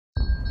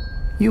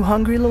You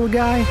hungry, little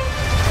guy?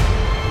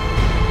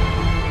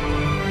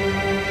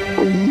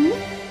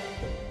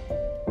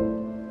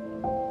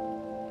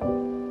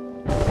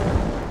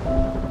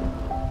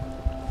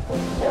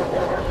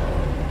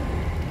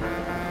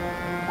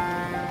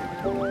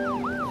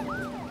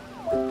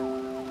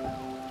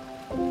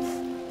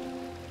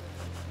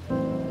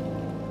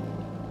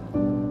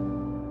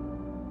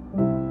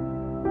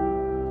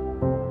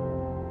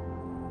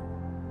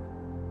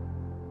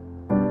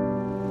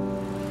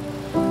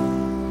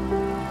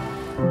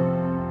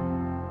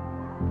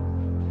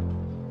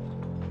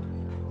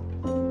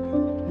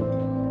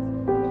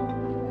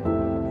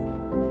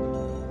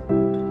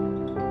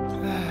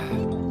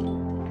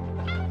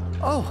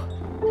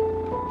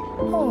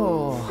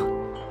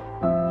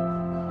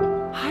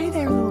 Hi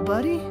there, little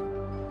buddy.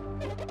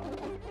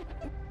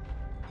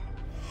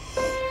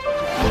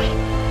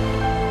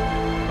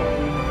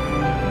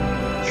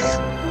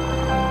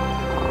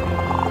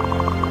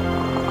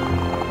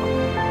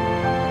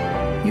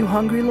 You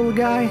hungry, little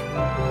guy?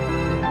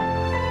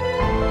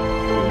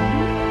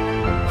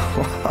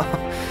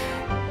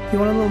 You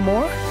want a little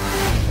more?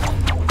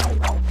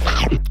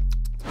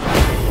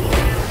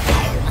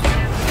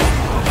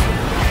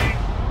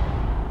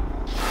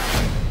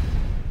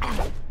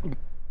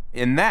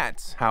 And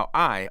that's how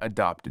I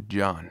adopted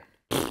John.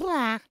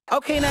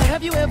 Okay, now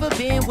have you ever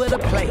been with a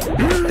plate?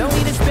 Don't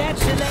eat a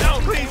spatula. No,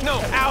 please,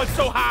 no. Ow, it's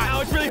so hot.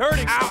 Ow, it's really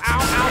hurting. Ow,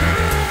 ow,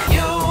 ow.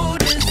 You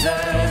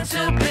deserve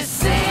to be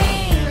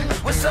seen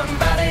with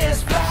somebody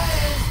as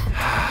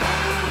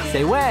fly.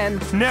 Say when.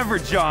 Never,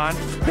 John.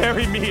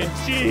 Bury me in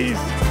cheese.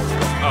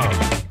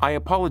 Oh. I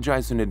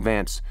apologize in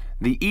advance.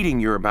 The eating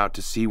you're about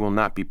to see will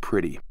not be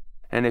pretty.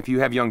 And if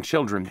you have young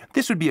children,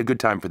 this would be a good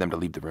time for them to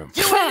leave the room.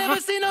 You ain't never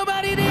seen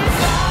nobody this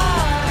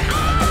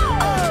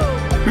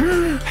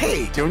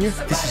Hey, Junior,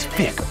 this is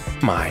Vic,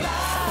 my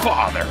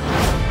father.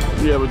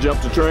 You ever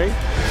jumped a train?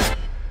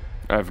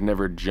 I've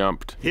never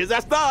jumped. Here's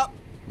that stop.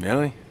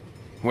 Really?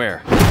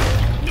 Where?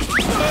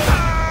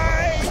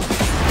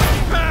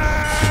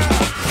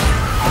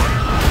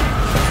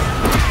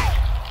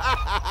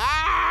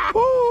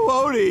 Ooh,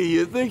 Odie,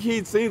 you think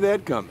he'd see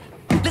that coming?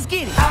 Let's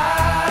get it.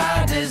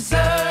 I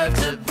deserve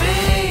to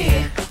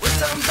be with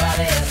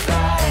somebody as fly.